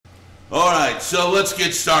All right, so let's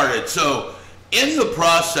get started. So in the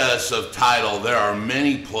process of title, there are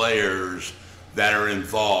many players that are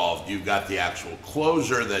involved. You've got the actual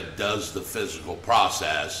closer that does the physical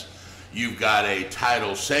process. You've got a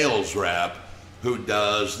title sales rep who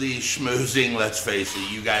does the schmoozing. Let's face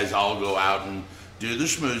it, you guys all go out and do the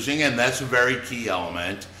schmoozing, and that's a very key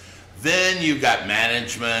element. Then you've got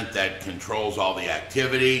management that controls all the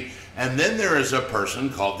activity. And then there is a person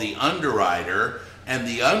called the underwriter. And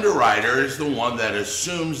the underwriter is the one that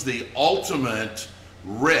assumes the ultimate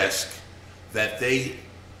risk, that they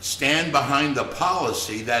stand behind the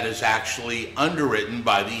policy that is actually underwritten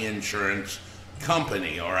by the insurance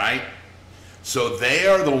company, all right? So they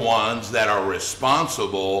are the ones that are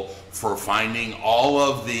responsible for finding all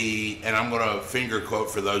of the, and I'm going to finger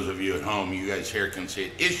quote for those of you at home, you guys here can see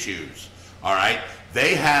it, issues, all right?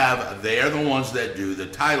 They are the ones that do the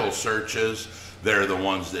title searches. They're the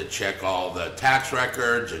ones that check all the tax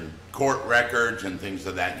records and court records and things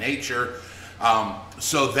of that nature.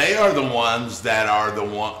 So they are the ones that are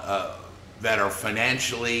that are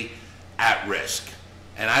financially at risk.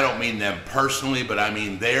 And I don't mean them personally, but I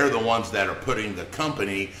mean they're the ones that are putting the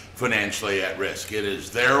company financially at risk. It is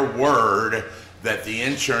their word that the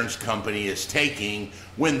insurance company is taking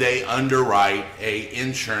when they underwrite an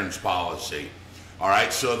insurance policy. All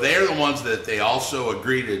right, so they're the ones that they also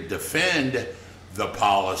agree to defend the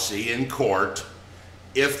policy in court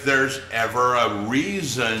if there's ever a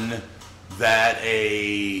reason that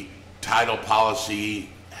a title policy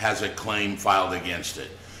has a claim filed against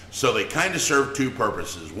it. So they kind of serve two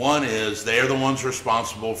purposes. One is they're the ones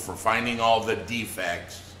responsible for finding all the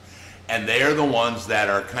defects, and they're the ones that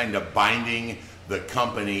are kind of binding the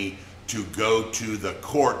company to go to the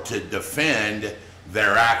court to defend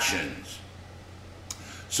their actions.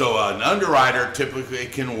 So an underwriter typically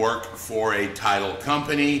can work for a title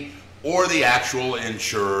company or the actual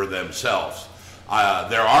insurer themselves.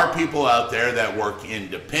 There are people out there that work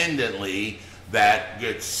independently that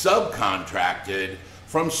get subcontracted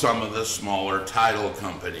from some of the smaller title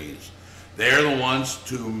companies. They're the ones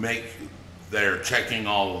they're checking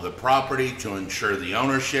all of the property to ensure the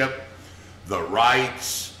ownership, the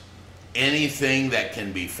rights, anything that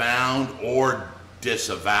can be found or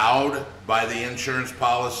disavowed by the insurance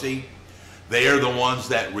policy. They are the ones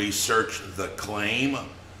that research the claim.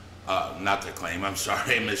 Not the claim, I'm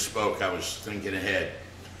sorry, I misspoke, I was thinking ahead.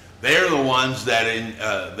 They're the ones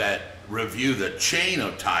that review the chain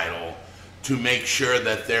of title to make sure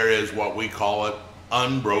that there is what we call an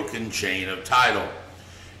unbroken chain of title.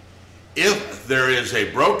 If there is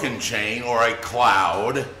a broken chain or a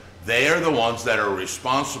cloud, they are the ones that are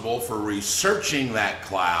responsible for researching that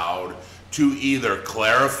cloud to either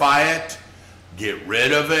clarify it, get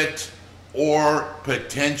rid of it, or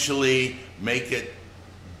potentially make it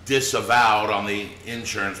disavowed on the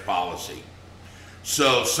insurance policy.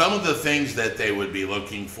 So some of the things that they would be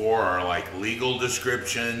looking for are like legal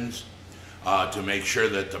descriptions to make sure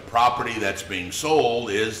that the property that's being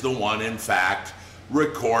sold is the one in fact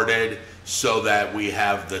recorded, so that we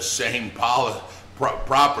have the same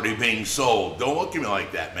property being sold. Don't look at me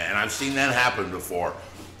like that, man. I've seen that happen before,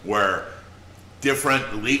 where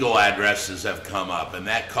different legal addresses have come up, and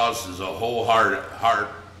that causes a whole hard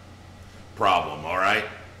problem, all right?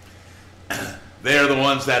 They're the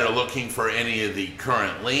ones that are looking for any of the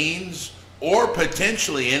current liens, or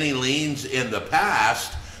potentially any liens in the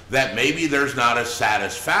past that maybe there's not a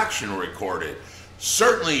satisfaction recorded.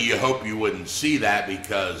 Certainly you hope you wouldn't see that,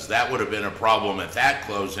 because that would have been a problem at that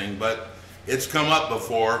closing, but it's come up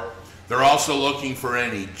before. They're also looking for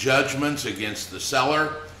any judgments against the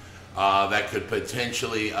seller that could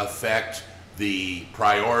potentially affect the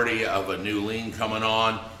priority of a new lien coming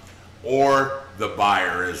on, or the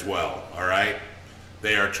buyer as well, all right?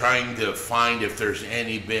 They are trying to find if there's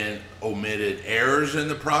been omitted errors in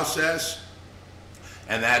the process,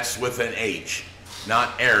 and that's with an H,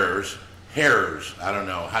 not errors, errors. I don't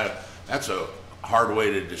know how, that's a hard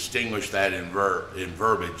way to distinguish that in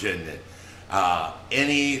verbiage, isn't it?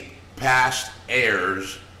 Any past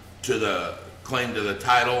heirs to the claim to the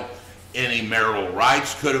title, any marital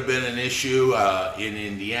rights could have been an issue. In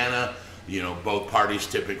Indiana, you know, both parties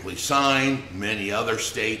typically sign. Many other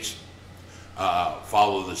states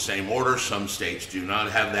follow the same order. Some states do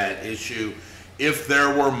not have that issue. If there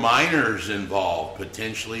were minors involved,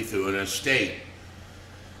 potentially through an estate.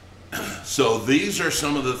 So these are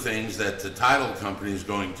some of the things that the title company is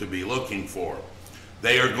going to be looking for.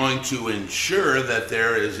 They are going to ensure that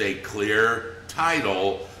there is a clear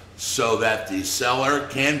title so that the seller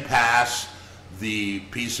can pass the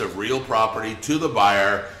piece of real property to the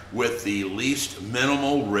buyer with the least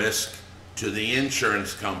minimal risk to the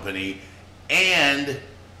insurance company, and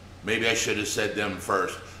maybe I should have said them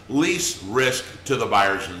first, least risk to the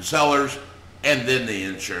buyers and sellers, and then the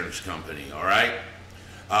insurance company, all right?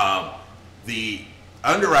 The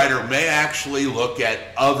underwriter may actually look at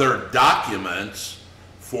other documents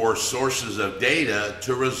for sources of data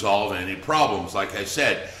to resolve any problems. Like I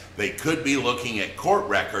said, they could be looking at court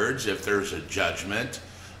records if there's a judgment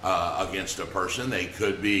against a person. They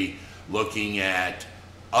could be looking at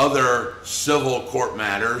other civil court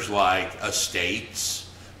matters like estates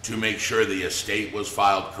to make sure the estate was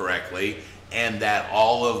filed correctly and that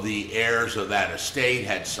all of the heirs of that estate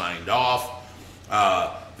had signed off.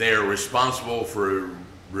 They are responsible for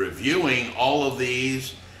reviewing all of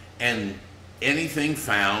these and anything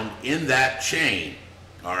found in that chain,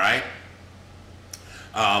 all right?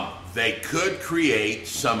 They could create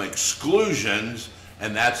some exclusions,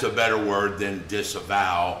 and that's a better word than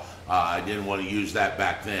disavow. I didn't want to use that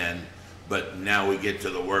back then, but now we get to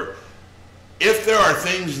the word. If there are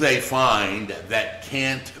things they find that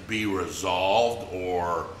can't be resolved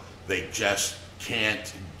or they just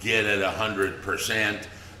can't get it 100%,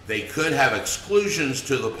 they could have exclusions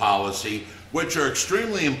to the policy, which are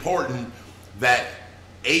extremely important that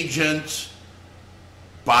agents,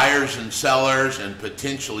 buyers and sellers, and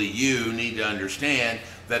potentially you need to understand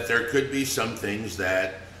that there could be some things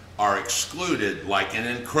that are excluded, like an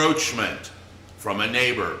encroachment from a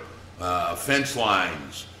neighbor, fence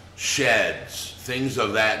lines, sheds, things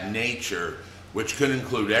of that nature, which could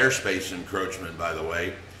include airspace encroachment, by the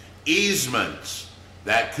way. Easements,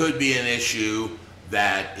 that could be an issue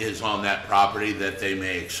that is on that property that they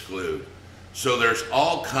may exclude. So there's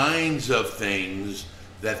all kinds of things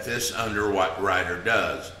that this underwriter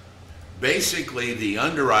does. Basically, the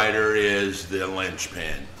underwriter is the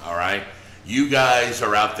linchpin, all right? You guys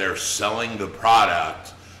are out there selling the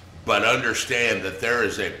product, but understand that there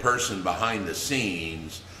is a person behind the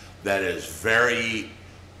scenes that is very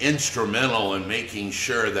instrumental in making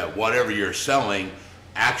sure that whatever you're selling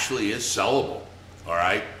actually is sellable, all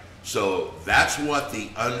right? So that's what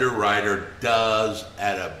the underwriter does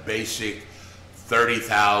at a basic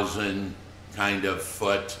 30,000 kind of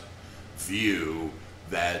foot view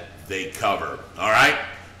that they cover, all right?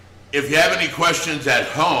 If you have any questions at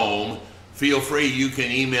home, feel free, you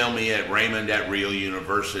can email me at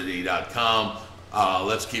raymond@realuniversity.com.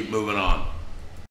 Let's keep moving on.